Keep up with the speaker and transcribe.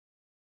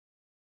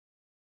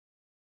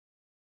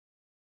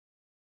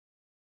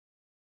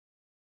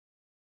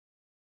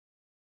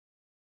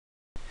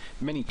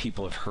Many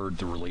people have heard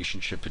the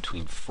relationship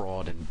between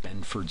fraud and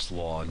Benford's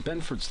law, and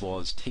Benford's law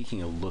is taking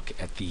a look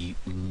at the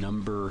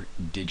number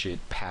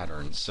digit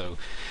pattern. So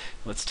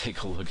let's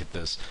take a look at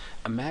this.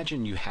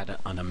 Imagine you had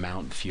an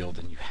amount field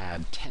and you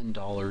had $10,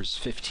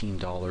 $15,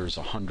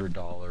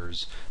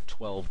 $100,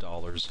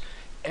 $12.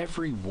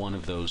 Every one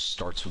of those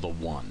starts with a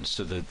 1,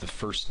 so that the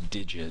first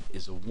digit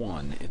is a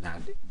 1 in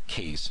that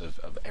case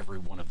of every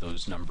one of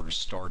those numbers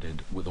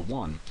started with a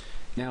 1.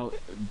 Now,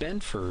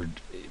 Benford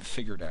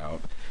figured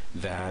out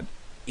that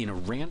in a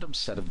random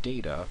set of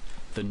data,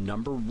 the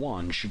number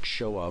 1 should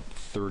show up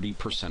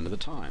 30% of the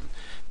time,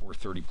 or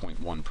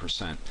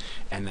 30.1%,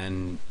 and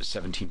then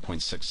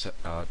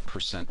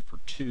 17.6% for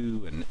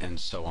 2, and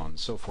so on and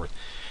so forth.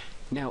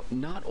 Now,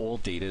 not all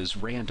data is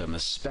random,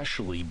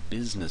 especially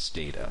business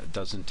data. It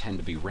doesn't tend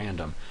to be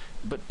random,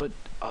 but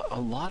a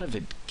lot of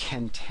it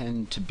can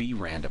tend to be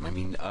random. I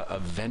mean, a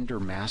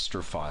vendor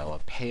master file, a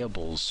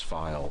payables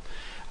file,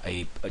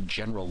 a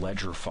general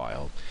ledger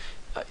file,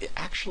 it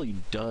actually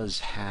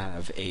does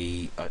have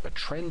a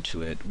trend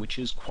to it, which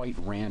is quite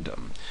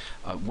random.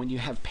 When you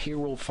have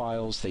payroll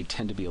files, they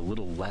tend to be a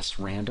little less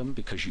random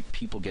because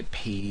people get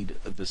paid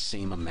the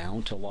same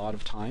amount a lot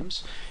of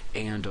times.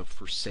 And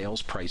for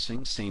sales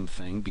pricing, same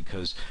thing,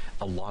 because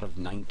a lot of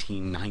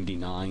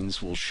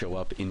 1999s will show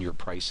up in your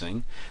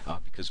pricing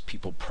because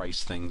people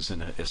price things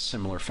in a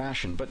similar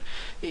fashion. But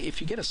if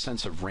you get a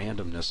sense of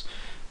randomness,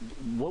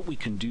 what we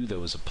can do,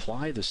 though, is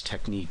apply this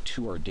technique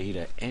to our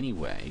data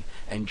anyway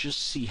and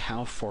just see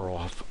how far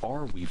off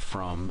are we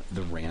from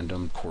the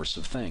random course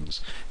of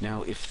things.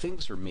 Now, if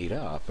things are made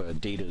up,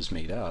 data is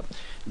made up,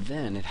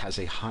 then it has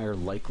a higher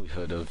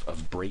likelihood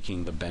of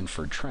breaking the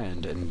Benford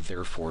trend and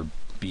therefore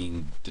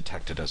being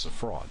detected as a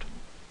fraud.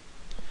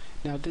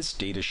 Now, this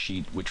data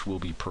sheet, which will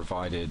be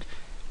provided,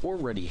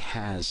 already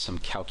has some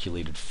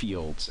calculated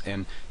fields,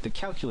 and the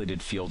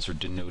calculated fields are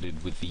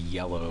denoted with the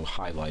yellow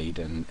highlight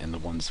and the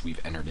ones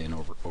we've entered in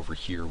over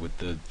here with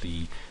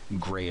the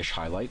grayish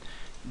highlight.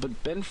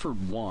 But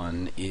Benford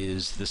 1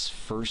 is this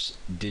first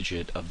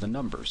digit of the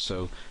number.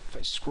 So if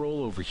I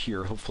scroll over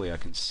here, hopefully I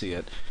can see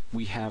it,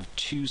 we have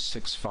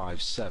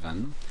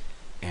 2657,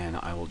 and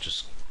I will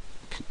just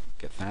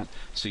get that.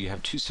 So you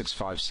have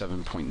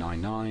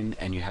 2657.99,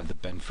 and you have the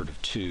Benford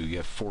of 2, you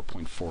have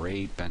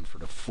 4.48,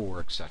 Benford of 4,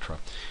 etc.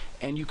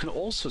 And you can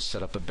also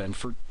set up a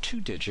Benford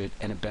 2-digit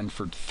and a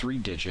Benford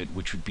 3-digit,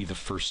 which would be the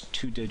first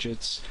 2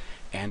 digits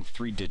and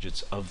 3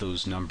 digits of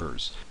those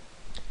numbers.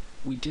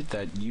 We did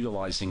that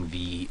utilizing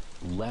the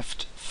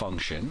left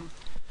function.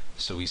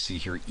 So we see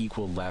here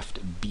equal left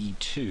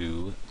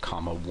B2,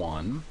 comma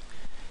 1.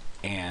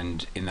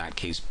 And in that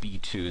case,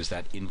 B2 is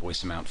that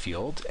invoice amount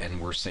field,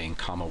 and we're saying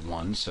comma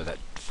 1, so that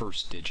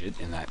first digit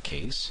in that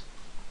case.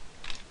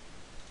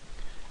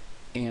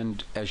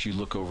 And as you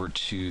look over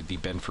to the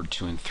Benford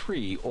 2 and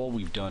 3, all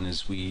we've done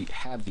is we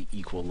have the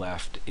equal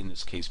left, in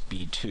this case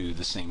B2,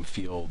 the same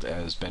field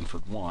as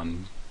Benford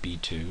 1,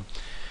 B2.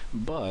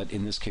 But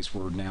in this case,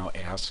 we're now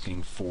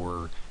asking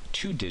for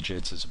 2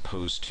 digits as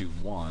opposed to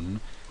 1,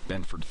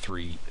 Benford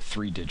 3,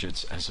 3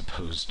 digits as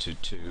opposed to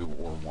 2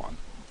 or 1.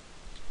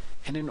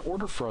 And in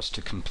order for us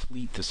to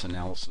complete this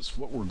analysis,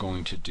 what we're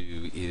going to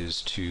do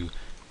is to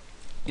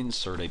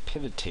insert a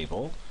pivot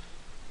table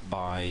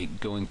by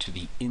going to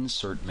the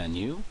Insert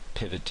menu,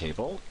 Pivot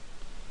Table.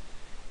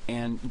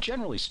 And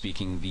generally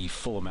speaking, the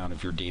full amount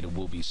of your data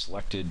will be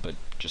selected, but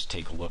just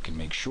take a look and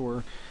make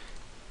sure.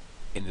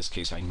 In this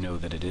case, I know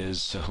that it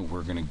is, so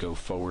we're going to go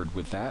forward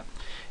with that.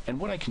 And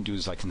what I can do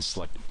is I can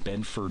select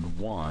Benford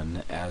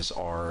 1 as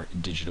our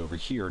digit over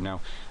here.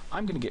 Now,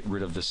 I'm going to get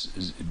rid of this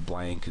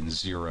blank and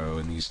 0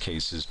 in these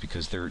cases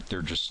because they're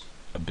just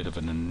a bit of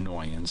an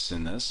annoyance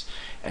in this.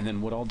 And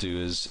then what I'll do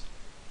is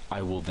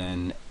I will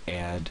then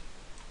add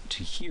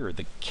to here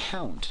the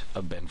count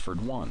of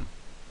Benford 1.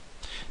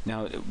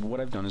 Now, what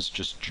I've done is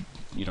just,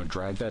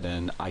 drag that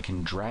in. I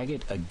can drag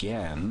it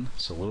again.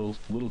 It's a little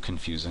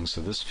confusing. So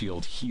this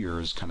field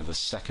here is kind of the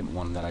second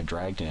one that I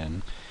dragged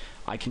in.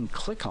 I can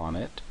click on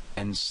it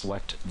and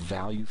select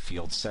Value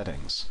Field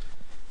Settings.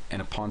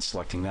 And upon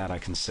selecting that, I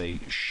can say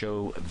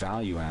Show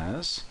Value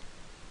As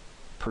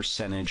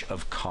Percentage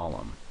of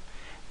Column.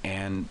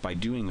 And by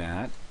doing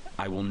that,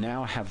 I will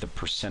now have the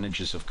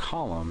percentages of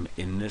column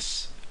in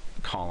this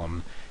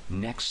column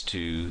next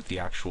to the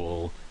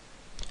actual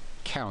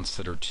counts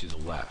that are to the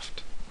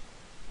left.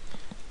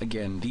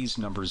 Again, these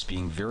numbers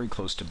being very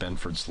close to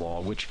Benford's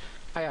law, which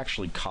I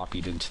actually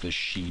copied into the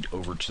sheet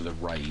over to the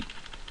right,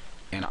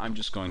 and I'm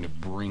just going to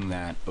bring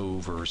that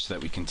over so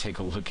that we can take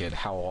a look at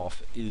how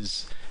off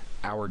is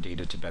our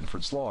data to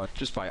Benford's law.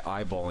 Just by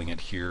eyeballing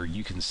it here,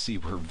 you can see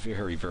we're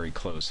very, very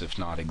close, if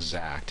not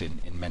exact, in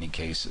many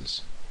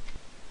cases.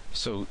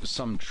 So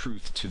some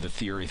truth to the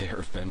theory there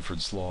of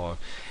Benford's law.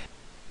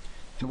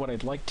 And what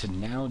I'd like to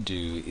now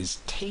do is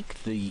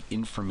take the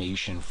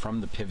information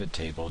from the pivot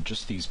table,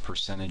 just these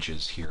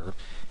percentages here,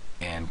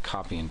 and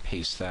copy and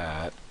paste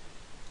that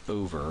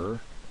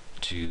over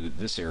to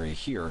this area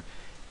here.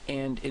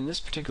 And in this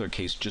particular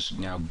case, just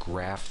now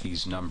graph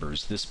these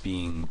numbers, this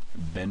being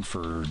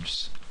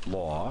Benford's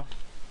law,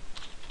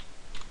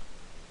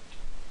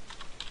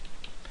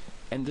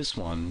 and this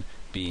one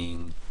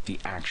being the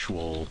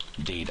actual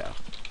data.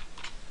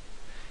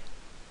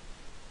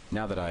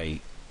 Now that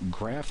I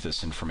graph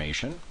this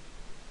information,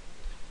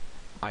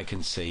 I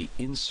can say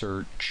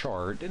insert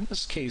chart. In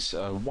this case,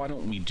 why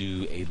don't we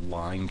do a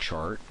line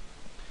chart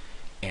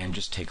and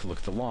just take a look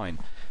at the line.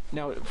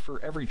 Now, for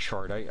every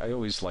chart, I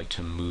always like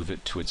to move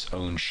it to its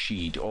own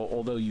sheet,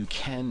 although you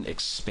can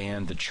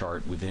expand the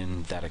chart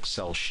within that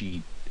Excel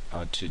sheet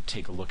to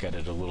take a look at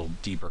it a little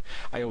deeper.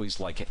 I always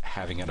like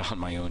having it on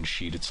my own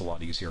sheet. It's a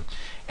lot easier.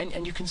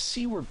 And you can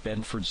see where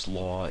Benford's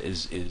law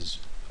is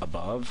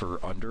above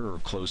or under or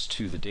close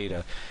to the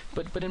data,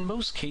 but in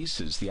most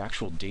cases the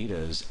actual data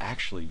is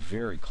actually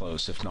very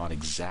close, if not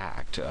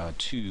exact,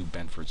 to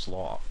Benford's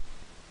law.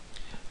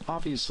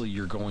 Obviously,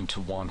 you're going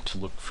to want to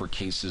look for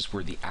cases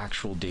where the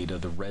actual data,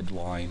 the red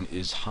line,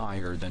 is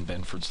higher than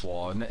Benford's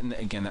law, and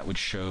again, that would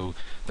show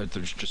that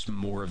there's just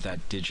more of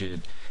that digit.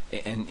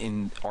 And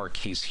in our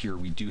case here,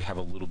 we do have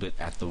a little bit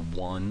at the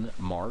 1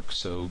 mark,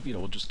 so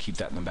we'll just keep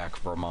that in the back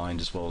of our mind,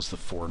 as well as the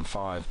 4 and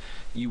 5.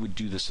 You would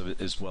do this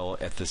as well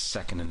at the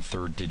 2nd and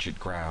 3rd digit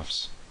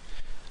graphs.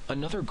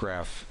 Another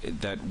graph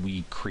that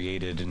we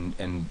created,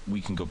 and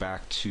we can go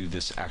back to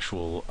this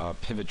actual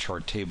pivot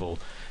chart table,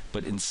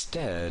 but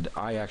instead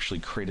I actually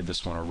created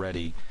this one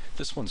already.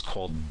 This one's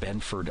called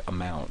Benford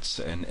Amounts,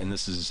 and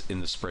this is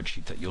in the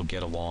spreadsheet that you'll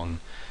get along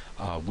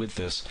with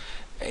this.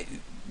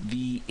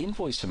 The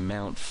invoice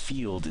amount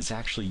field is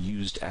actually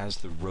used as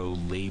the row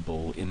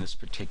label in this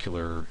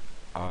particular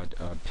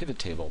pivot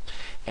table,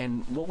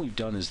 and what we've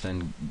done is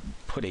then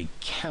put a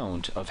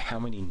count of how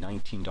many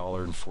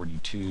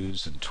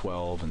 $19.42s and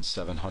 12 and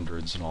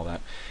 700s and all that,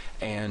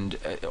 and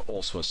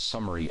also a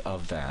summary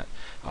of that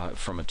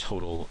from a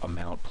total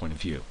amount point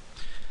of view.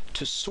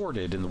 To sort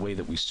it in the way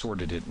that we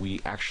sorted it, we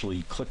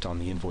actually clicked on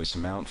the invoice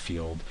amount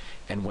field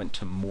and went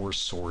to more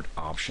sort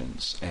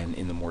options, and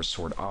in the more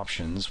sort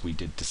options we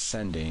did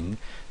descending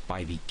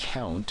by the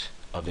count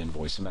of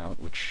invoice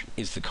amount, which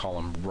is the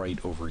column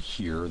right over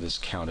here, this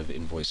count of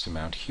invoice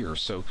amount here.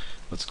 So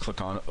let's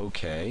click on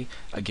OK.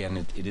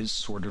 Again, it is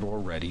sorted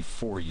already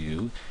for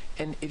you,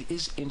 and it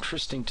is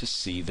interesting to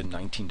see the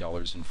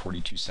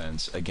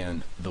 $19.42,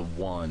 again, the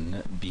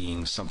 1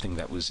 being something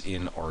that was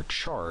in our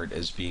chart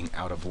as being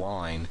out of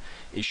line,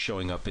 is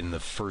showing up in the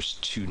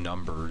first 2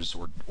 numbers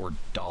or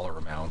dollar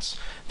amounts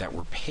that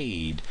were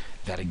paid,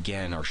 that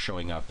again are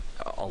showing up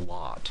a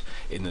lot.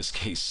 In this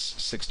case,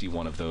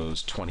 61 of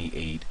those,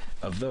 28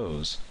 of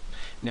those.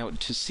 Now,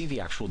 to see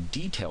the actual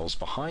details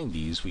behind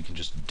these, we can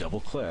just double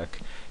click,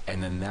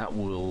 and then that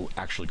will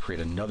actually create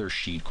another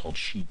sheet called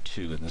sheet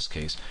 2 in this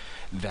case,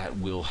 that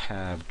will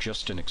have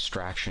just an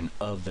extraction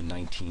of the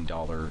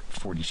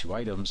 $19.42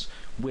 items,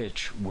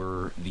 which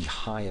were the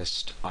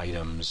highest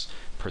items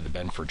per the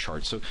Benford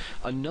chart. So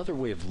another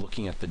way of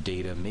looking at the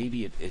data,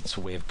 maybe it's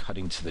a way of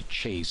cutting to the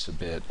chase a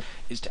bit,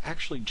 is to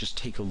actually just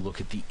take a look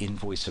at the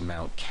invoice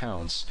amount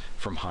counts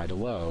from high to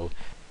low,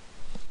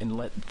 and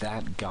let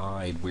that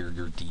guide where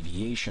your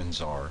deviations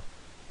are.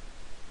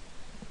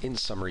 In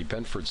summary,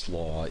 Benford's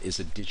law is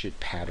a digit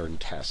pattern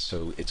test,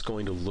 so it's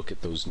going to look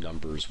at those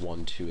numbers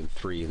 1, 2, and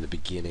 3 in the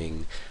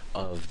beginning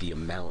of the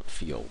amount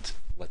field,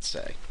 let's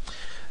say.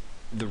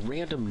 The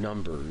random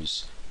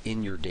numbers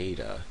in your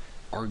data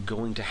are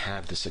going to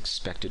have this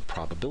expected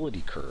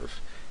probability curve.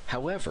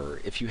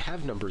 However, if you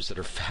have numbers that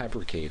are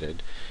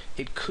fabricated,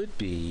 it could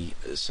be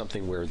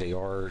something where they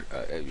are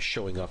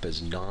showing up as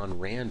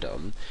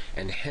non-random,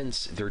 and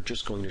hence they're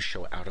just going to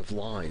show out of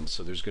line.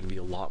 So there's going to be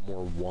a lot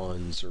more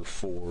 1s or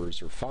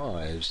 4s or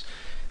 5s.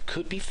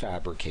 Could be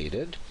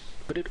fabricated,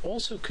 but it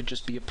also could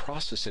just be a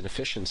process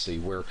inefficiency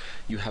where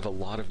you have a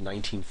lot of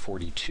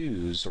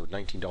 1942s or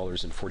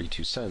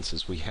 $19.42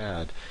 as we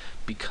had,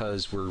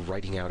 because we're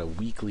writing out a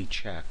weekly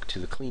check to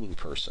the cleaning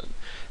person,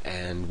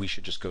 and we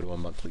should just go to a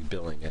monthly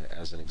billing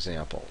as an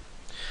example.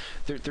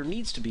 There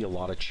needs to be a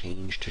lot of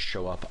change to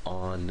show up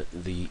on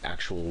the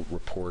actual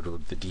report or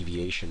the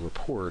deviation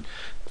report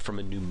from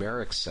a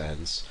numeric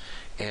sense,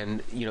 and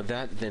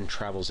that then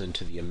travels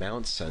into the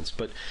amount sense.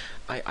 But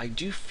I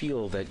do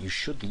feel that you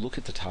should look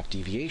at the top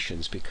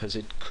deviations, because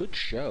it could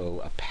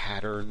show a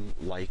pattern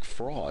like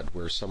fraud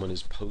where someone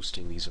is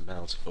posting these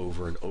amounts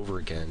over and over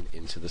again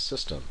into the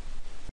system.